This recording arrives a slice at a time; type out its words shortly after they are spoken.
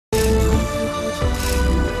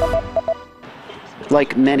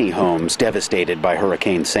Like many homes devastated by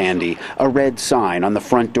Hurricane Sandy, a red sign on the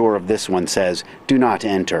front door of this one says, "Do not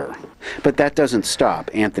enter." But that doesn't stop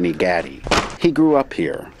Anthony Gatti. He grew up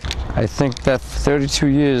here. I think that for 32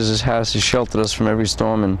 years this house has sheltered us from every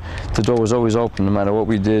storm, and the door was always open no matter what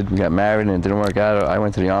we did. We got married and it didn't work out. I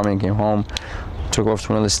went to the Army and came home, took off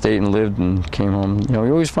to another state and lived and came home. You know,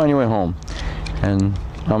 you always find your way home. And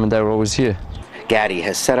Mom and Dad were always here. Gatti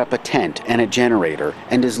has set up a tent and a generator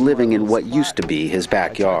and is living in what used to be his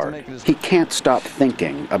backyard. He can't stop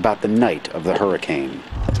thinking about the night of the hurricane.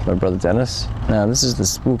 That's my brother Dennis. Now this is the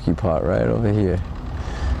spooky part right over here.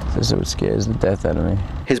 This is what scares the death out of me.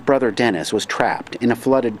 His brother Dennis was trapped in a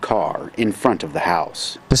flooded car in front of the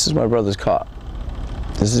house. This is my brother's car.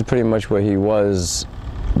 This is pretty much where he was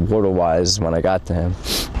water-wise when I got to him.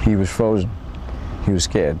 He was frozen. He was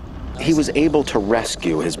scared. He was able to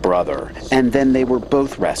rescue his brother, and then they were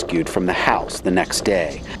both rescued from the house the next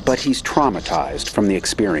day. But he's traumatized from the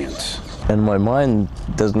experience. And my mind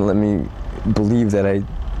doesn't let me believe that I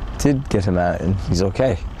did get him out and he's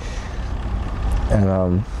okay.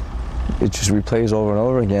 And it just replays over and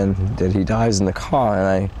over again that he dies in the car,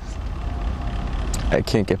 and I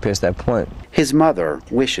can't get past that point. His mother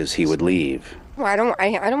wishes he would leave. Well, I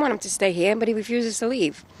don't want him to stay here, but he refuses to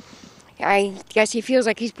leave. I guess he feels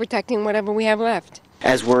like he's protecting whatever we have left.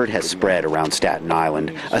 As word has spread around Staten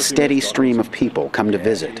Island, a steady stream of people come to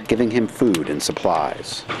visit, giving him food and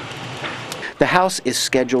supplies. The house is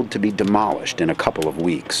scheduled to be demolished in a couple of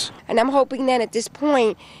weeks. And I'm hoping then at this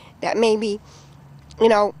point that maybe, you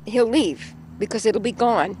know, he'll leave because it'll be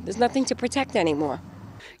gone. There's nothing to protect anymore.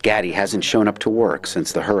 Gatti hasn't shown up to work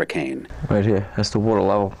since the hurricane. Right here, that's the water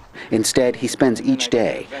level. Instead, he spends each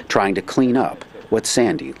day trying to clean up what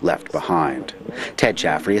Sandy left behind. Ted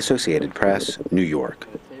Jaffrey, Associated Press, New York.